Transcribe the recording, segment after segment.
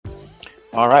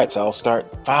All right, so I'll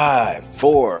start. Five,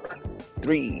 four,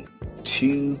 three,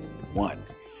 two, one.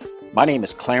 My name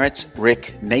is Clarence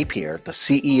Rick Napier, the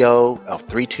CEO of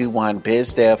 321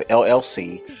 BizDev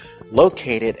LLC,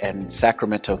 located in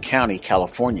Sacramento County,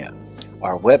 California.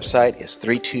 Our website is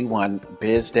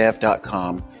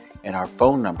 321bizdev.com, and our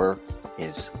phone number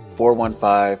is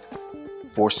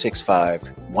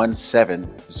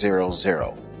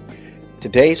 415-465-1700.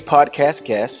 Today's podcast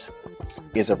guest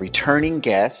is a returning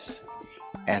guest,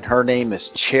 and her name is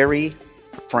Cherry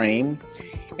Frame.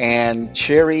 And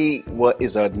Cherry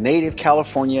is a native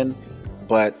Californian,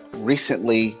 but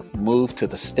recently moved to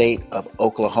the state of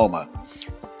Oklahoma.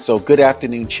 So good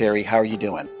afternoon, Cherry. How are you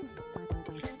doing?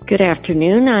 Good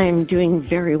afternoon. I'm doing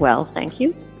very well, thank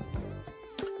you.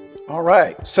 All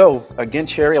right. So again,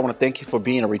 Cherry, I want to thank you for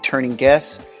being a returning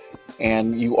guest.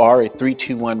 And you are a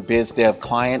 321 BizDev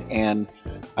client. And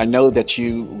I know that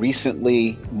you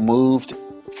recently moved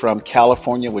from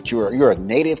California, which you're a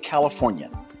native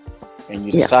Californian, and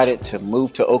you decided to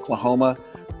move to Oklahoma.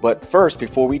 But first,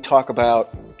 before we talk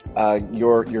about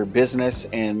your business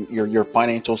and your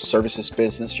financial services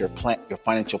business, your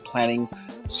financial planning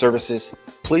services,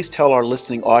 please tell our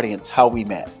listening audience how we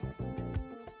met.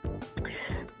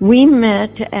 We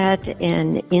met at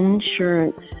an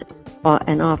insurance,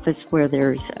 an office where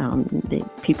there's the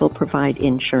people provide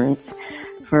insurance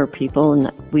for people,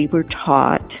 and we were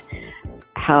taught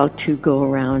how to go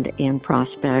around and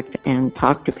prospect and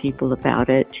talk to people about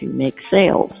it to make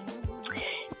sales.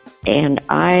 And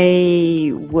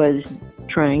I was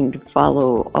trying to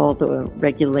follow all the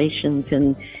regulations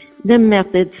and the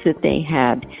methods that they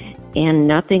had, and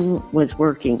nothing was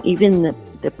working. Even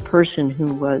the person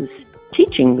who was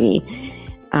teaching me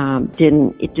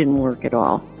didn't work at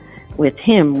all with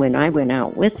him when I went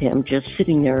out with him, just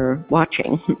sitting there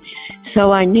watching.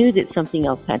 So I knew that something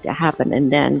else had to happen.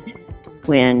 And then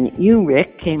when you,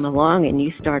 Rick, came along and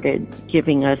you started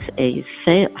giving us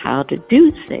how to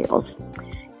do sales,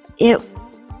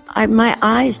 my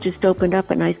eyes just opened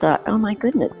up, and I thought, oh my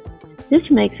goodness, this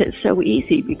makes it so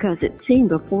easy, because it seemed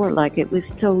before like it was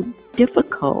so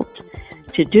difficult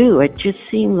to do. It just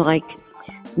seemed like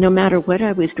no matter what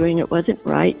I was doing, it wasn't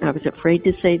right. I was afraid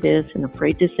to say this and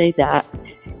afraid to say that.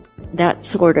 That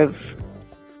sort of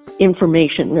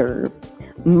information or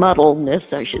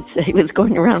muddleness, I should say, was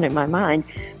going around in my mind.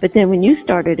 But then when you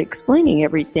started explaining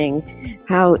everything,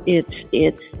 how it's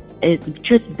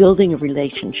just building a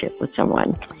relationship with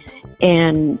someone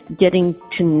and getting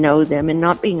to know them and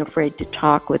not being afraid to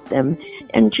talk with them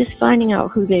and just finding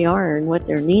out who they are and what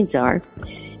their needs are,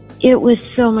 it was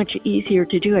so much easier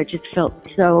to do. I just felt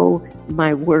so,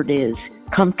 my word is,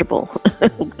 comfortable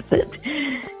with it.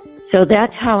 So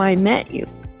that's how I met you.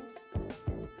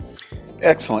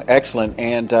 Excellent.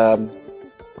 And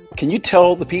can you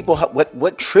tell the people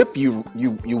what trip you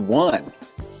won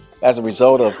as a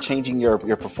result of changing your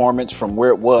performance from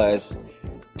where it was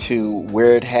to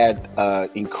where it had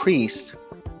increased,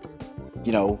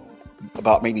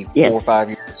 about maybe 4 or 5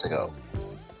 years ago?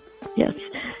 Yes.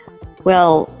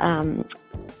 Well,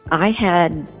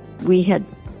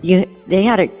 they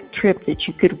had a trip that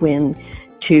you could win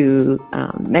to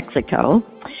Mexico,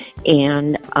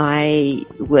 and I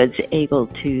was able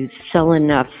to sell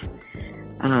enough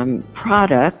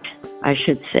product, I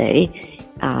should say,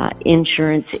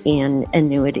 insurance and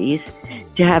annuities,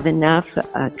 to have enough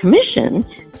commission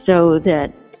so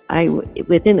that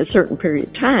within a certain period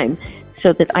of time,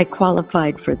 so that I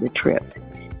qualified for the trip.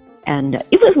 And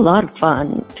it was a lot of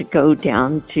fun to go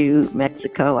down to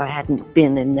Mexico. I hadn't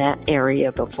been in that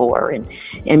area before,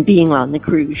 and being on the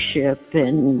cruise ship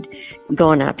and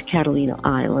going out to Catalina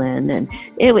Island, and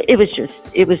it was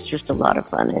just a lot of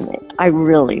fun, and I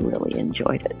really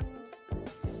enjoyed it.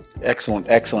 Excellent.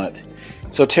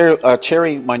 So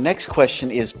Cherry, my next question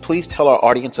is, please tell our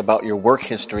audience about your work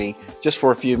history just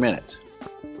for a few minutes.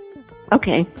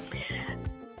 Okay.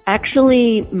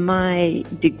 Actually, my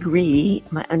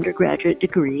undergraduate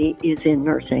degree is in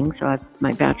nursing, so I have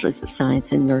my bachelor's of science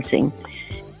in nursing.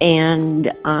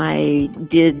 And I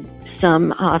did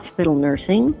some hospital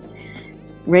nursing,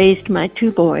 raised my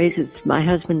 2 boys as my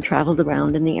husband traveled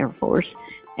around in the Air Force.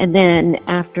 And then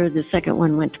after the second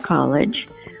one went to college,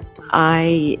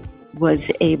 I was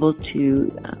able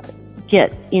to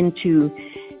get into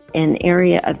an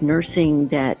area of nursing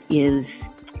that is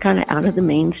kind of out of the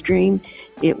mainstream.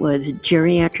 It was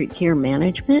geriatric care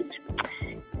management.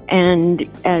 And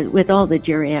with all the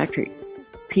geriatric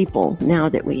people now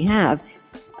that we have,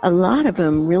 a lot of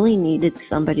them really needed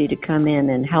somebody to come in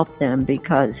and help them,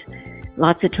 because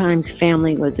lots of times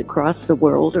family was across the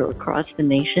world or across the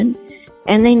nation,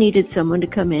 And they needed someone to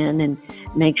come in and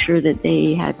make sure that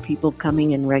they had people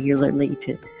coming in regularly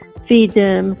to feed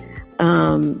them,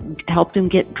 help them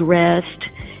get dressed,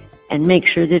 and make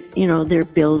sure that, their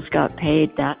bills got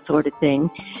paid, that sort of thing.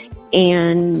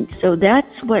 And so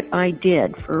that's what I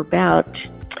did for about,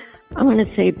 I'm going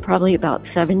to say probably about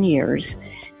 7 years.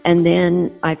 And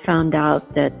then I found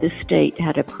out that the state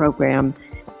had a program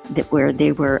where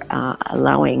they were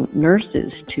allowing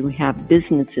nurses to have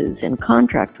businesses and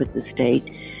contract with the state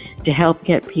to help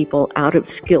get people out of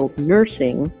skilled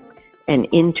nursing and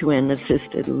into an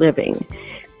assisted living,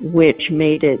 which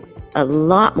made it a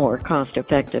lot more cost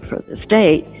effective for the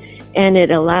state. And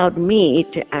it allowed me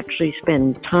to actually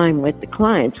spend time with the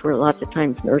clients, where lots of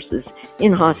times nurses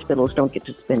in hospitals don't get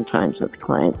to spend time with the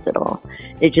clients at all.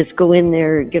 They just go in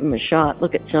there, give them a shot,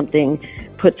 look at something,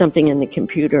 put something in the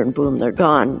computer, and boom, they're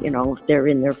gone. They're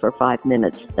in there for 5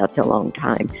 minutes. That's a long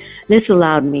time. This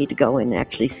allowed me to go and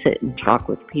actually sit and talk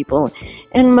with people.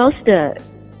 And most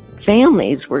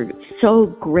families were so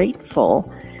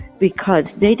grateful because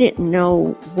they didn't know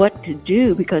what to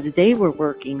do because they were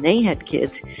working, they had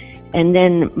kids. And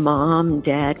then mom,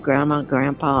 dad, grandma,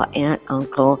 grandpa, aunt,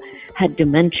 uncle had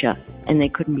dementia, and they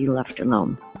couldn't be left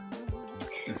alone.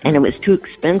 And it was too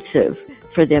expensive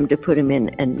for them to put them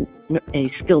in a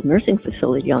skilled nursing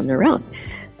facility on their own.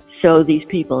 So these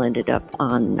people ended up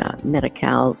on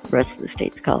Medi-Cal. The rest of the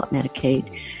states call it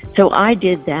Medicaid. So I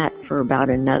did that for about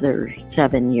another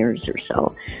 7 years or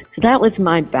so. So that was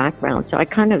my background. So I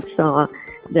kind of saw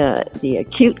the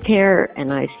acute care,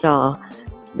 and I saw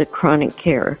the chronic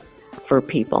care for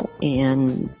people.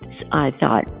 And I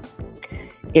thought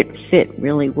it fit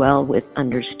really well with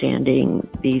understanding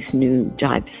these new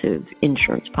types of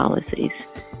insurance policies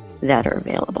that are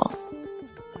available.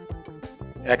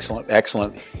 Excellent,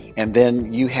 excellent. And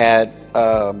then you had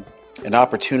an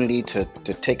opportunity to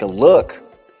take a look,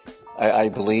 I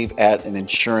believe, at an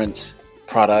insurance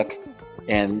product.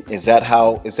 And is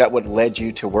that what led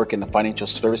you to work in the financial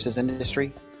services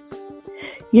industry?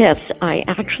 Yes, I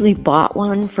actually bought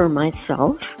one for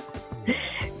myself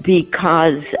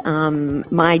because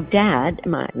my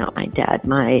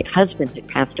husband had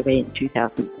passed away in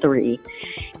 2003.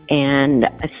 And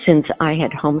since I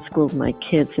had homeschooled my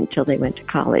kids until they went to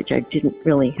college, I didn't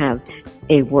really have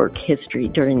a work history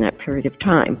during that period of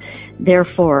time.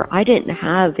 Therefore, I didn't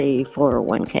have a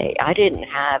 401k. I didn't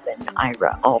have an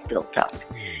IRA all built up.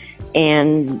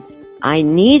 And I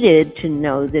needed to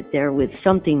know that there was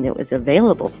something that was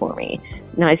available for me.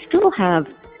 Now, I still have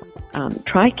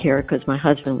TRICARE because my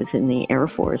husband was in the Air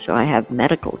Force, so I have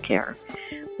medical care,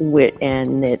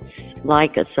 and it's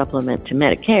like a supplement to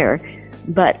Medicare.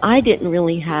 But I didn't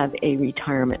really have a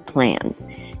retirement plan.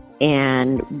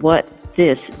 And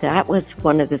that was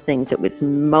one of the things that was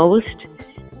most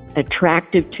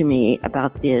attractive to me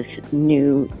about this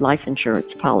new life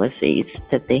insurance policies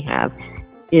that they have,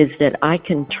 is that I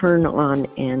can turn on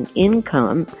an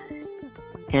income,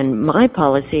 and my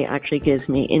policy actually gives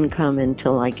me income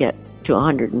until I get to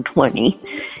 120.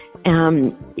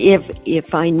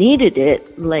 If I needed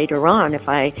it later on, if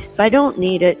I don't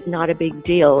need it, not a big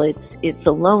deal. It's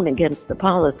a loan against the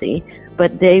policy,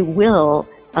 but they will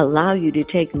allow you to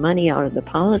take money out of the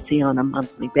policy on a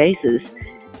monthly basis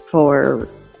for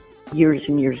years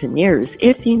and years and years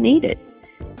if you need it.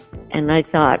 And I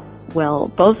thought, well,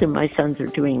 both of my sons are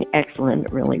doing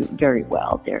excellent, really very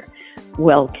well. They're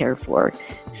well cared for.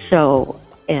 So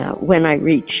when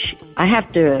I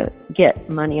have to get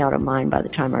money out of mine by the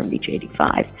time I reach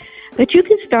 85. But you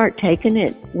can start taking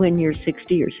it when you're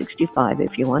 60 or 65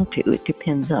 if you want to. It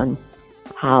depends on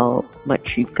how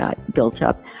much you've got built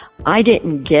up. I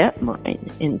didn't get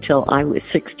mine until I was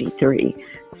 63.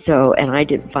 And I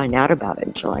didn't find out about it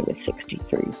until I was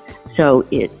 63. So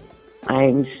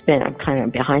I'm kind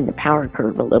of behind the power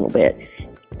curve a little bit,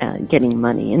 getting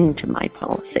money into my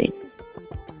policy.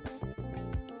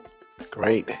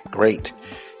 Great.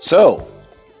 So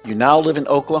you now live in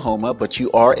Oklahoma, but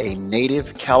you are a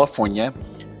native Californian.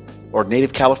 What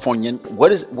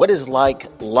is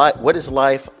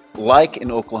life like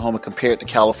in Oklahoma compared to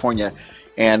California?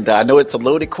 And I know it's a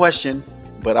loaded question,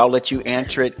 but I'll let you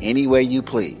answer it any way you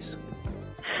please.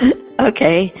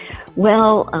 Okay.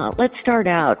 Well, let's start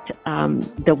out.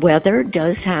 The weather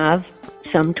does have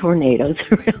some tornadoes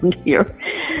around here.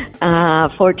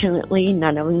 Fortunately,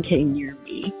 none of them came near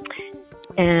me.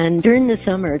 And during the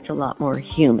summer, it's a lot more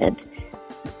humid.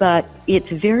 But it's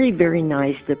very, very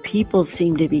nice. The people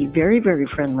seem to be very, very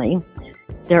friendly.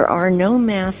 There are no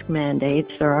mask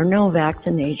mandates. There are no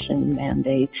vaccination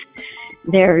mandates.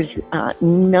 There's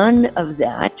none of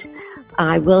that.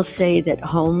 I will say that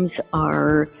homes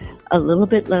are a little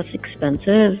bit less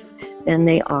expensive. than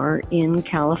they are in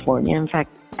California. In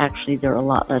fact, actually, they're a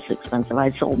lot less expensive.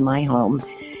 I sold my home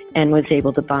and was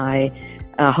able to buy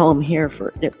a home here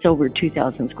that's over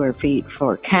 2,000 square feet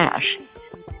for cash.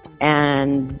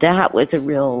 And that was a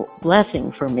real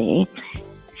blessing for me.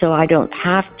 So I don't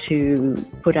have to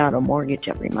put out a mortgage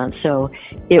every month. So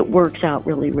it works out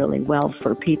really, really well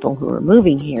for people who are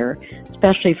moving here,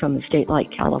 especially from a state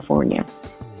like California.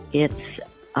 It's,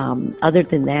 other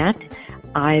than that,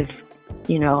 I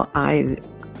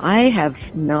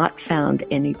have not found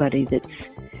anybody that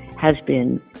has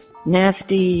been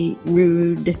nasty,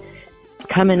 rude,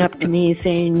 coming up to me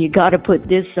saying, you got to put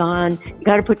this on, you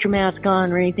got to put your mask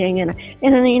on or anything. And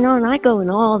I go in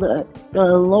all the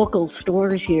local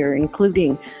stores here,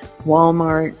 including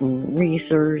Walmart and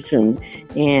Reese's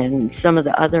and some of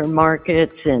the other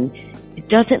markets. And it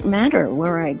doesn't matter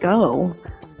where I go.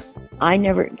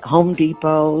 Home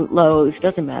Depot, Lowe's,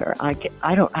 doesn't matter.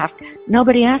 I don't have to,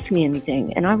 nobody asks me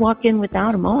anything, and I walk in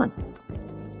without them on.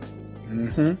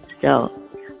 Mm-hmm. So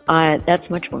that's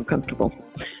much more comfortable.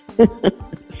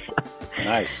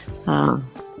 Nice.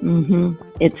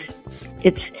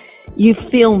 It's you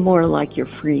feel more like you're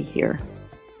free here.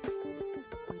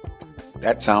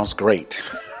 That sounds great.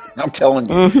 I'm telling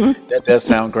you, that does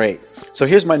sound great. So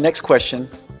here's my next question.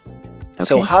 Okay.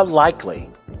 So how likely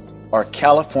are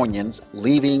Californians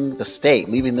leaving the state,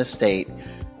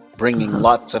 bringing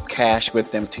lots of cash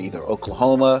with them to either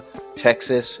Oklahoma,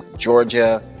 Texas,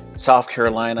 Georgia, South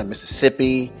Carolina,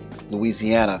 Mississippi,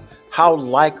 Louisiana? How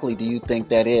likely do you think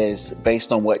that is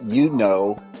based on what you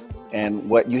know and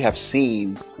what you have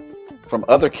seen from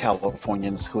other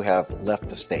Californians who have left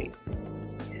the state?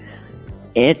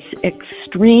 It's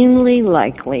extremely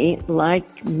likely,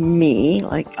 like me,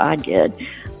 like I did.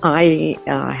 I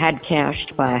had cash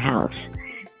to buy a house.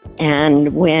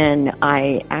 And when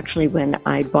I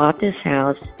bought this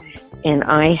house, and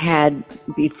I had,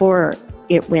 before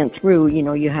it went through,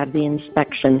 you had the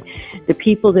inspection. The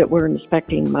people that were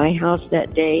inspecting my house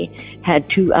that day had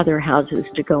two other houses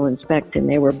to go inspect, and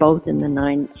they were both from the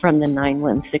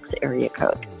 916 area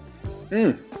code,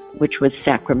 which was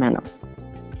Sacramento.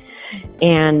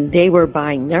 And they were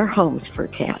buying their homes for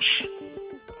cash.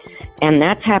 And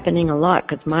that's happening a lot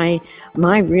because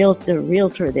the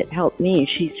realtor that helped me,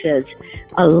 she says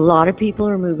a lot of people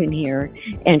are moving here,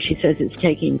 and she says it's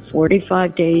taking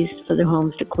 45 days for the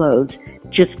homes to close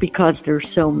just because there's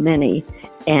so many,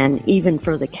 and even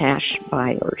for the cash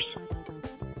buyers.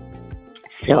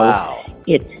 So wow.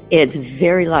 It's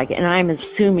very likely, and I'm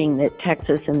assuming that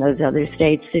Texas and those other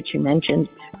states that you mentioned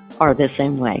are the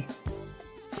same way.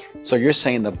 So you're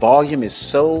saying the volume is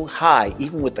so high,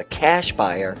 even with the cash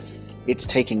buyer, it's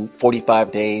taking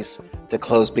 45 days to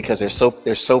close because they're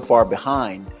so far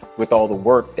behind with all the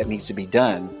work that needs to be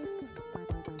done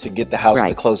to get the house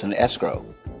to close in escrow.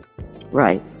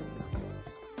 Right.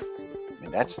 I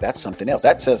mean, that's something else.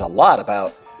 That says a lot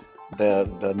about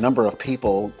the number of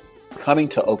people coming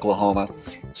to Oklahoma.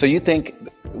 So you think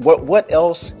what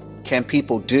else can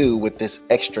people do with this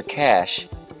extra cash?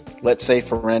 Let's say,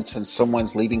 for instance,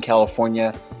 someone's leaving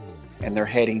California and they're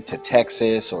heading to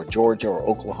Texas or Georgia or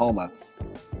Oklahoma.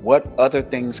 What other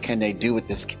things can they do with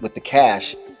the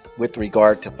cash with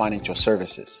regard to financial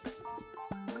services?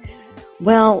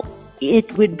 Well,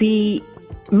 it would be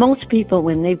most people,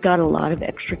 when they've got a lot of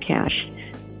extra cash,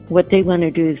 what they want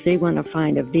to do is they want to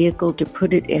find a vehicle to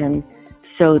put it in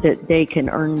so that they can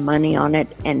earn money on it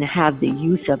and have the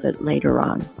use of it later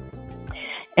on.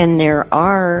 And there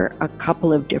are a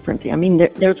couple of different things. I mean,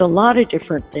 there's a lot of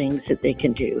different things that they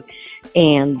can do.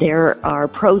 And there are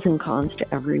pros and cons to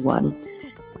everyone.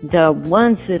 The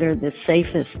ones that are the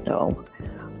safest, though,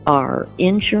 are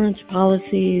insurance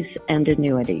policies and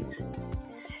annuities.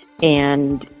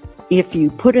 And if you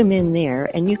put them in there,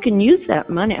 and you can use that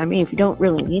money, I mean, if you don't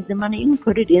really need the money, you can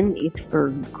put it in for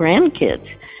grandkids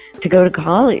to go to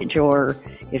college. Or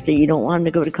if you don't want them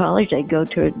to go to college, they go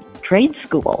to a trade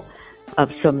school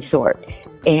of some sort.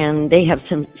 And they have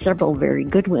several very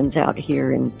good ones out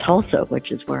here in Tulsa,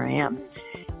 which is where I am.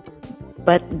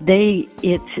 But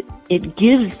it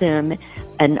gives them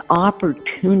an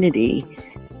opportunity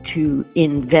to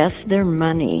invest their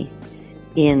money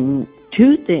in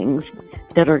two things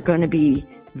that are going to be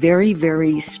very,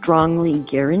 very strongly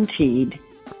guaranteed,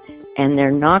 and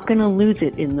they're not going to lose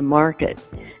it in the market.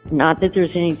 Not that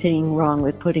there's anything wrong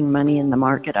with putting money in the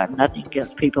market. I have nothing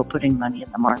against people putting money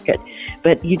in the market,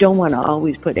 but you don't want to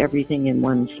always put everything in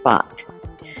one spot.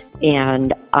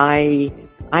 And I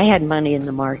had money in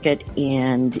the market,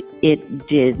 and it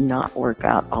did not work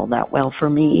out all that well for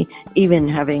me. Even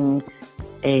having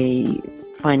a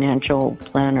financial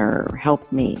planner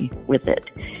help me with it.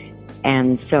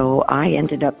 And so I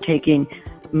ended up taking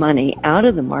money out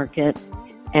of the market,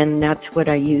 and that's what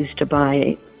I used to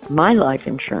buy my life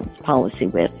insurance policy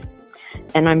with.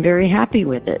 And I'm very happy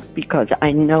with it because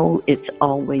I know it's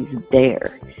always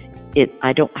there.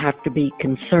 I don't have to be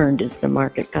concerned, is the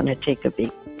market going to take a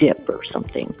big dip or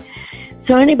something?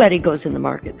 So anybody goes in the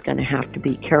market is going to have to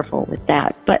be careful with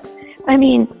that. But, I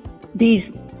mean,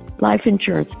 these life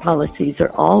insurance policies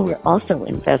are all also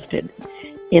invested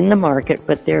in the market,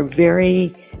 but they're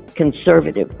very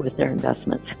conservative with their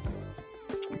investments.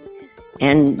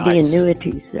 And Nice. the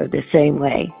annuities are the same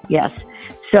way, yes.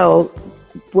 So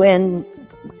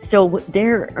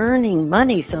they're earning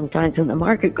money sometimes when the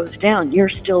market goes down. You're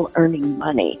still earning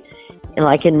money. And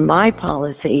like in my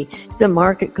policy, the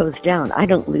market goes down. I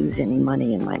don't lose any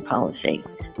money in my policy.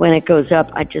 When it goes up,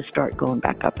 I just start going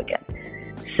back up again.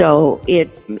 So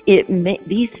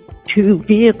these two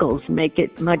vehicles make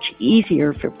it much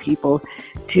easier for people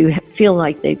to feel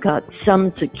like they've got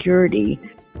some security,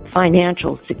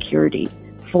 financial security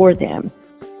for them,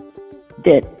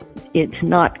 that it's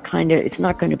not going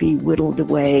to be whittled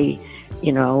away,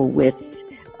 with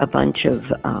a bunch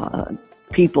of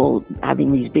people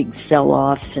having these big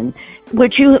sell-offs, and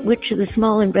which the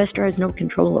small investor has no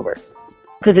control over,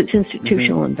 because it's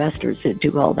institutional investors that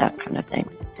do all that kind of thing.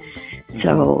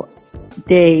 So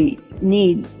they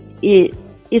need it.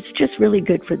 It's just really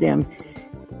good for them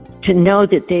to know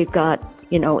that they've got,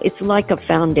 it's like a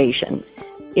foundation.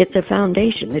 It's a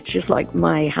foundation. It's just like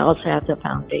my house has a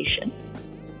foundation.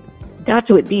 That's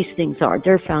what these things are.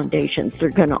 They're foundations. They're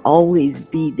going to always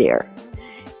be there.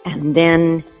 And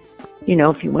then,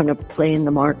 if you want to play in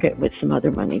the market with some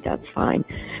other money, that's fine.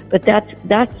 But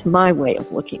that's my way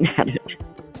of looking at it.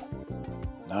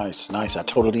 Nice. I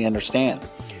totally understand.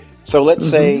 So let's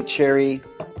say, Cherry,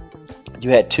 you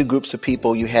had two groups of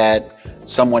people. You had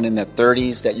someone in their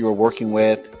 30s that you were working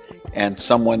with and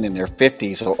someone in their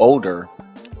 50s or older.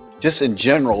 Just in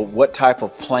general, what type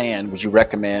of plan would you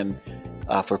recommend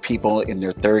for people in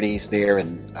their 30s there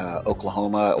in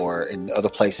Oklahoma or in other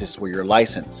places where you're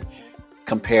licensed,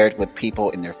 compared with people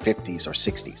in their 50s or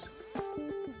 60s?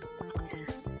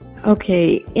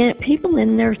 Okay, people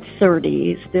in their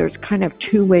 30s, there's kind of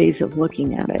two ways of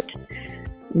looking at it.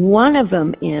 One of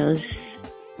them is,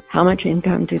 how much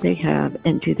income do they have,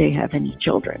 and do they have any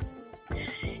children?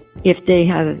 If they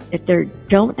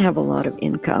don't have a lot of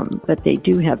income, but they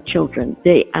do have children,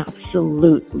 they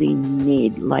absolutely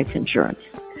need life insurance.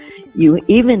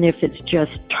 Even if it's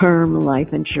just term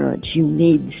life insurance, you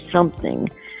need something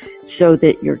so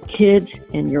that your kids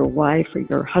and your wife or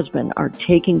your husband are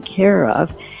taken care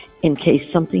of in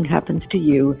case something happens to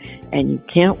you and you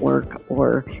can't work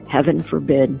or, heaven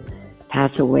forbid,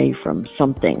 pass away from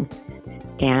something.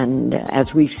 And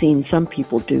as we've seen some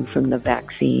people do from the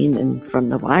vaccine and from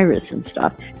the virus and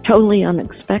stuff, totally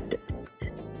unexpected.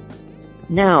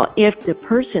 Now, if the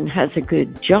person has a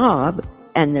good job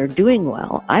and they're doing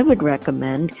well, I would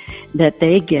recommend that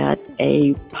they get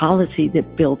a policy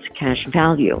that builds cash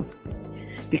value,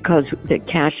 because the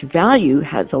cash value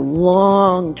has a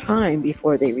long time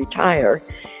before they retire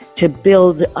to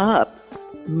build up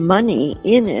money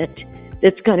in it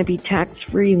that's going to be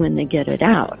tax-free when they get it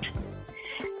out.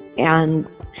 And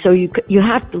so you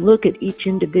have to look at each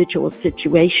individual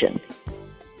situation.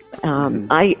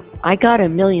 I got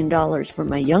 $1 million for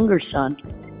my younger son,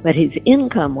 but his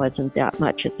income wasn't that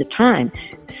much at the time.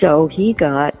 So he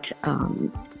got,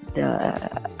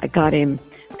 I got him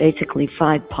basically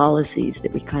 5 policies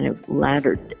that we kind of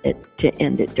laddered to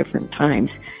end at different times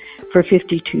for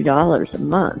 $52 a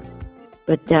month.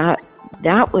 But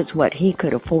that was what he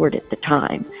could afford at the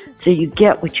time. So you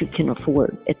get what you can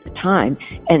afford at the time.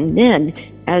 And then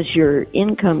as your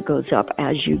income goes up,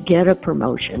 as you get a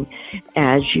promotion,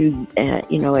 as you,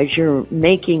 as you're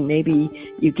making,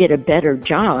 maybe you get a better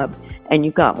job and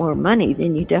you got more money,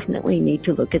 then you definitely need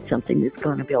to look at something that's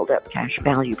going to build up cash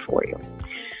value for you.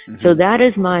 So that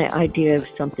is my idea of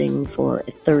something for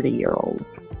a 30-year-old.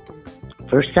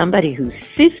 For somebody who's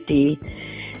 50,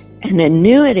 an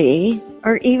annuity,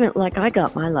 or even like I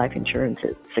got my life insurance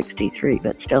at 63,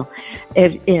 but still,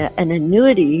 an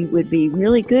annuity would be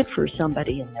really good for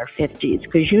somebody in their 50s,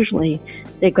 because usually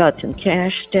they've got some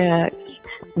cash stacks.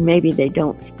 Maybe they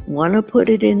don't want to put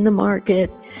it in the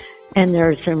market. And there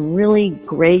are some really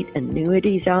great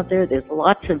annuities out there. There's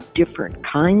lots of different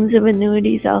kinds of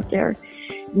annuities out there.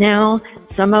 Now,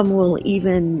 some of them will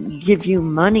even give you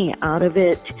money out of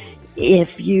it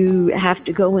if you have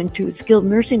to go into a skilled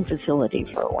nursing facility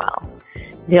for a while.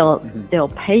 They'll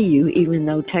pay you, even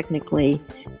though technically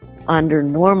under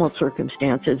normal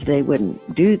circumstances they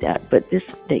wouldn't do that, but this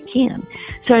they can.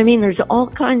 So I mean, there's all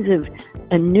kinds of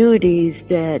annuities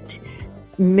that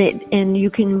and you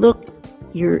can look,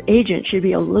 your agent should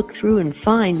be able to look through and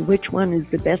find which one is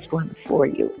the best one for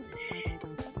you.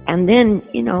 And then,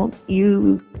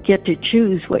 you get to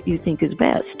choose what you think is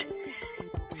best.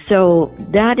 So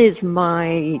that is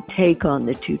my take on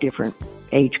the two different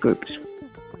age groups.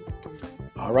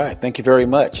 All right. Thank you very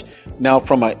much. Now,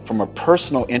 from a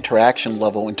personal interaction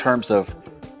level, in terms of,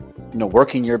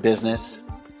 working your business,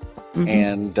 mm-hmm.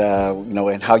 and,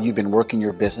 and how you've been working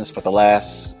your business for the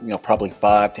last, probably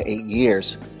 5 to 8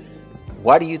 years,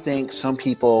 why do you think some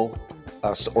people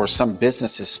or some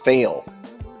businesses fail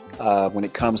when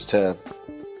it comes to,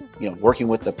 working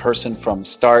with the person from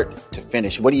start to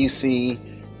finish? What do you see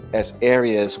as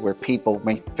areas where people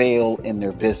may fail in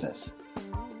their business?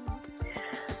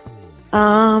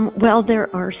 Well,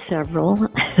 there are several.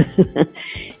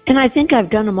 And I think I've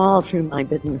done them all through my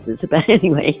businesses. But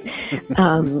anyway,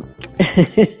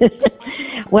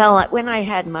 well, when I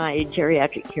had my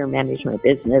geriatric care management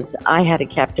business, I had a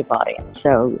captive audience.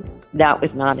 So that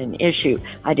was not an issue.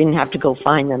 I didn't have to go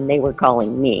find them. They were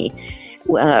calling me.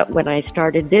 When I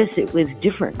started this, it was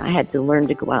different. I had to learn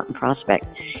to go out and prospect.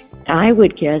 I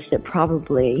would guess that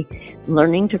probably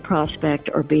learning to prospect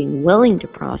or being willing to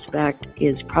prospect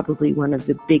is probably one of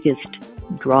the biggest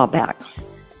drawbacks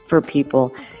for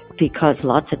people, because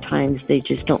lots of times they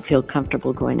just don't feel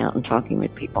comfortable going out and talking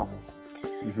with people,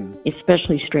 mm-hmm.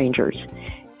 especially strangers.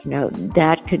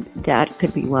 That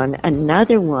could be one.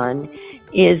 Another one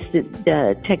is that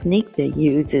the technique they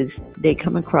use is they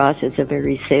come across as a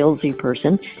very salesy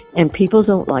person, and people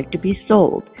don't like to be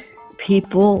sold.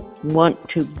 People want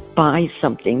to buy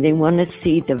something. They want to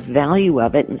see the value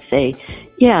of it and say,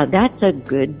 yeah, that's a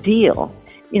good deal.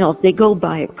 If they go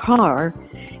buy a car,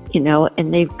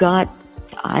 and they've got,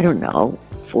 I don't know,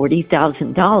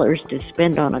 $40,000 to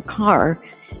spend on a car,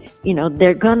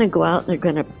 they're going to go out and they're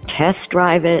going to test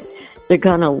drive it. They're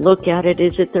going to look at it.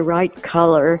 Is it the right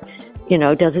color?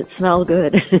 Does it smell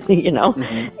good?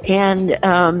 Mm-hmm.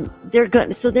 And they're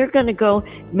going to go.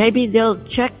 Maybe they'll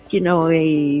check,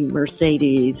 a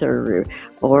Mercedes or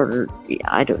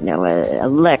I don't know, a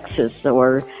Lexus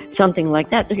or something like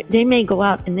that. They may go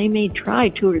out and they may try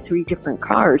 2 or 3 different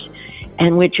cars,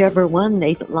 and whichever one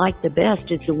they like the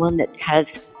best is the one that has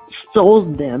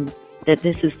sold them that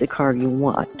this is the car you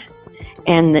want.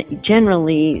 And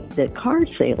generally, the car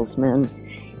salesman,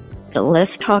 the less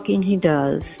talking he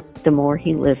does, the more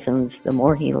he listens, the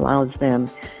more he allows them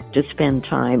to spend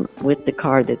time with the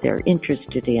car that they're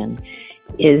interested in,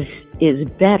 is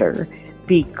better,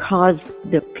 because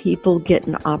the people get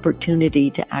an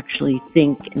opportunity to actually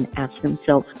think and ask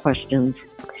themselves questions,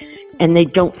 and they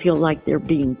don't feel like they're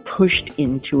being pushed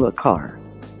into a car.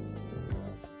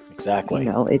 Exactly.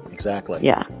 Exactly.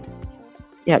 Yeah.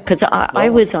 Yeah, because I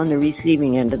was on the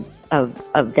receiving end of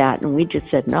that, and we just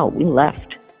said no. We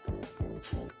left.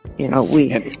 And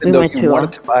even though you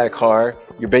wanted to buy a car,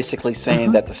 you're basically saying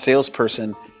uh-huh. that the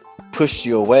salesperson pushed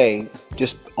you away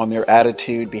just on their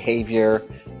attitude, behavior,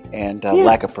 and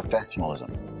lack of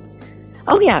professionalism.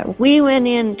 Oh, yeah. We went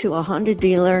into a Honda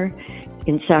dealer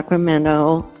in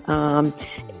Sacramento,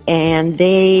 and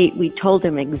we told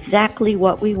him exactly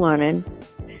what we wanted.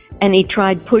 And he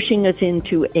tried pushing us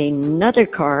into another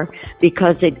car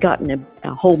because they'd gotten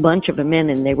a whole bunch of them in,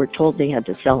 and they were told they had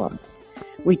to sell them.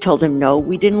 We told him, no,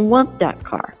 we didn't want that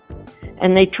car.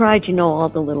 And they tried, all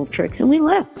the little tricks, and we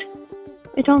left.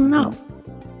 I don't know.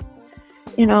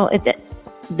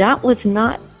 That was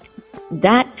not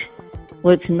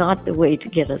the way to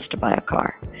get us to buy a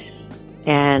car.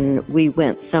 And we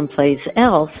went someplace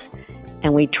else,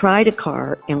 and we tried a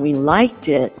car, and we liked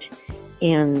it,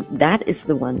 and that is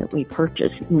the one that we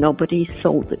purchased. Nobody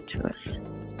sold it to us.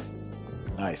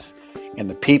 Nice. And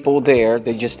the people there,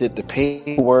 they just did the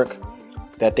paperwork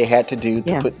that they had to do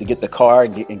to get the car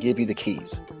and give you the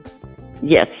keys.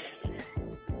 Yes.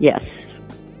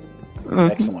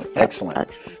 Mm-hmm. Excellent.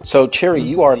 So, Cherry,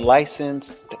 you are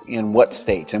licensed in what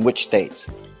states? In which states?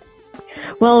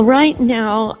 Well, right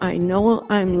now, I know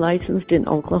I'm licensed in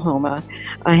Oklahoma.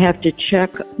 I have to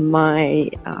check my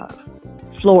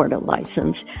Florida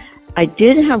license. I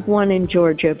did have one in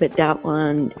Georgia, but that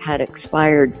one had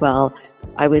expired while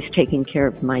I was taking care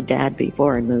of my dad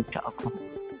before I moved to Oklahoma.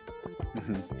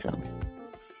 Mm-hmm. So.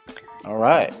 All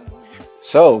right.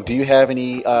 So, do you have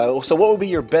any? So, what would be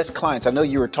your best clients? I know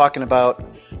you were talking about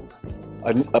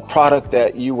a product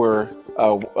that you were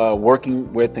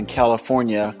working with in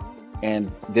California,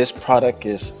 and this product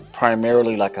is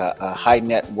primarily like a high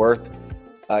net worth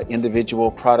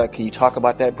individual product. Can you talk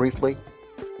about that briefly?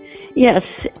 Yes,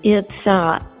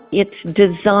 it's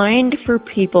designed for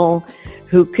people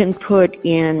who can put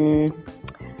in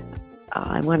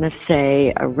I want to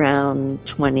say around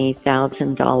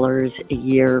 $20,000 a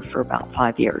year for about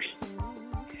 5 years.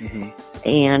 Mm-hmm.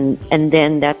 And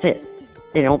then that's it.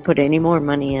 They don't put any more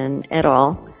money in at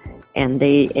all, and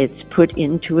it's put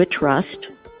into a trust,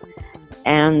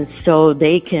 and so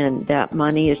that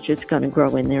money is just going to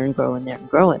grow in there and grow in there and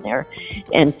grow in there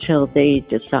until they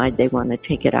decide they want to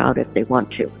take it out if they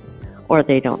want to, or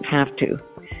they don't have to.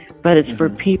 But it's for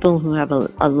people who have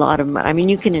a lot of money. I mean,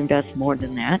 you can invest more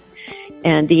than that,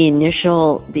 and the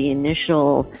initial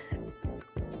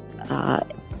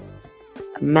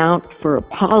amount for a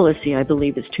policy, I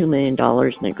believe, is $2 million,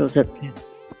 and it goes up to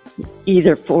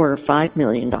either $4 or $5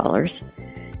 million.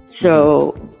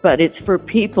 So, but it's for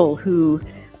people who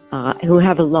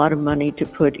have a lot of money to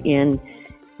put in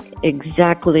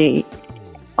exactly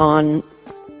on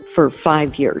for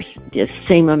 5 years, the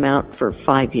same amount for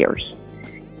 5 years.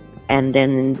 And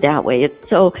then that way,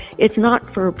 it's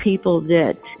not for people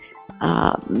that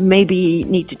maybe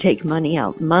need to take money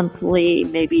out monthly,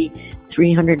 maybe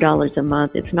 $300 a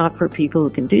month. It's not for people who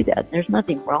can do that. There's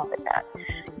nothing wrong with that.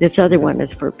 This other one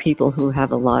is for people who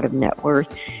have a lot of net worth,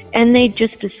 and they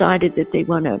just decided that they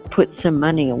want to put some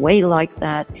money away like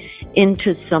that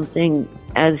into something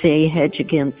as a hedge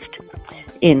against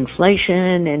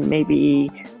inflation and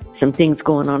maybe some things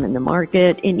going on in the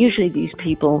market. And usually these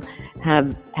people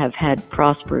have had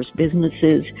prosperous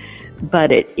businesses, but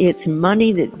it's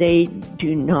money that they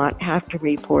do not have to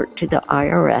report to the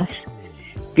IRS,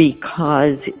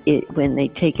 because when they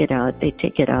take it out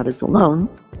as a loan,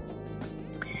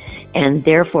 and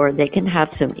therefore they can have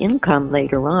some income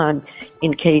later on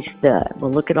in case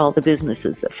look at all the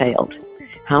businesses that failed.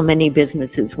 How many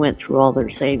businesses went through all their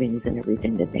savings and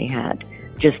everything that they had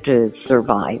just to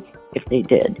survive if they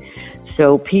did.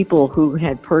 So people who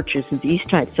had purchased these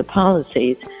types of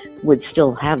policies would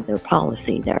still have their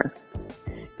policy there,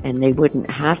 and they wouldn't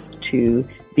have to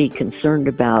be concerned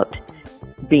about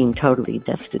being totally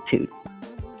destitute.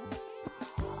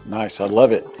 Nice. I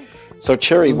love it. So,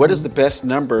 Cherry, what is the best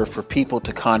number for people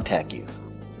to contact you?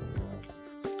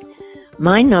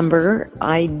 My number,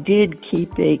 I did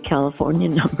keep a California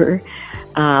number.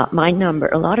 My number,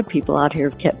 a lot of people out here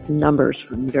have kept numbers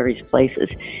from various places.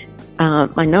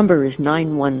 My number is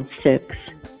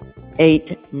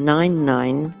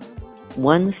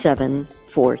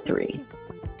 916-899-1743.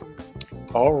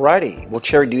 All righty. Well,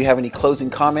 Cherry, do you have any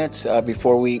closing comments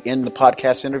before we end the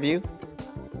podcast interview?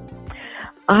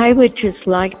 I would just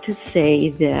like to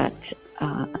say that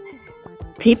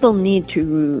people need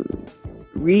to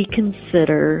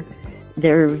reconsider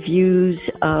their views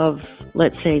of,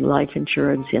 let's say, life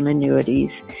insurance and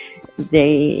annuities.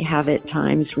 They have at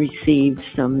times received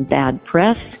some bad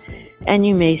press, and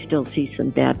you may still see some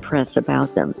bad press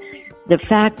about them. The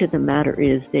fact of the matter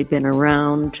is they've been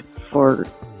around for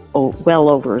well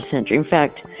over a century. In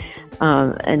fact,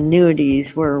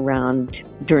 annuities were around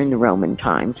during the Roman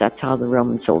times. That's how the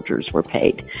Roman soldiers were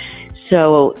paid.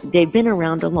 So they've been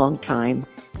around a long time.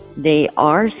 They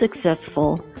are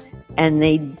successful, and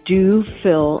they do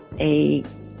fill a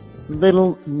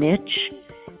little niche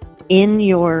in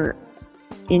your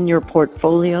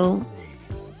portfolio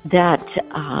that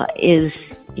is,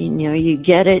 you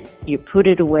get it, you put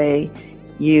it away,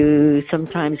 you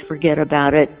sometimes forget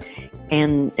about it,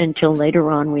 and until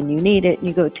later on when you need it,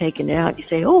 you go taking it out, you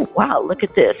say, oh, wow, look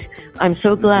at this. I'm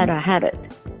so glad I had it.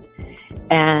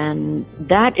 And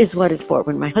that is what it's for.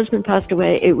 When my husband passed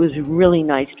away, it was really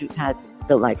nice to have had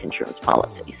the life insurance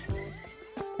policies.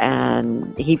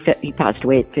 And he passed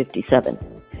away at 57.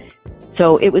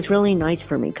 So it was really nice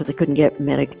for me because I couldn't get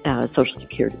Social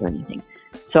Security or anything.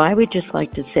 So I would just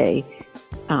like to say,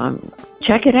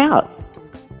 check it out.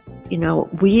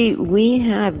 We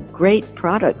have great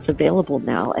products available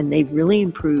now, and they've really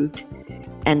improved,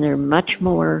 and they're much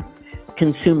more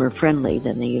consumer friendly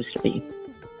than they used to be.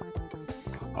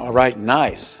 All right,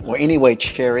 nice. Well, anyway,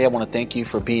 Cherry, I want to thank you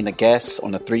for being a guest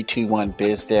on the 321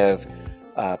 BizDev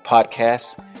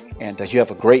podcast. And you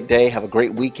have a great day, have a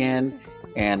great weekend,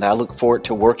 and I look forward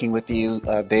to working with you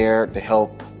there to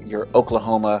help your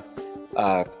Oklahoma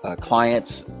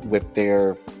clients with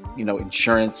their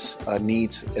insurance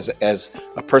needs as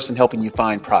a person helping you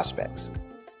find prospects.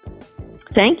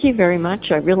 Thank you very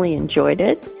much. I really enjoyed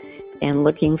it and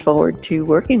looking forward to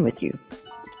working with you.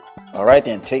 All right,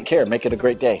 then. Take care. Make it a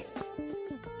great day.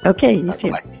 Okay, you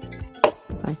too. Bye.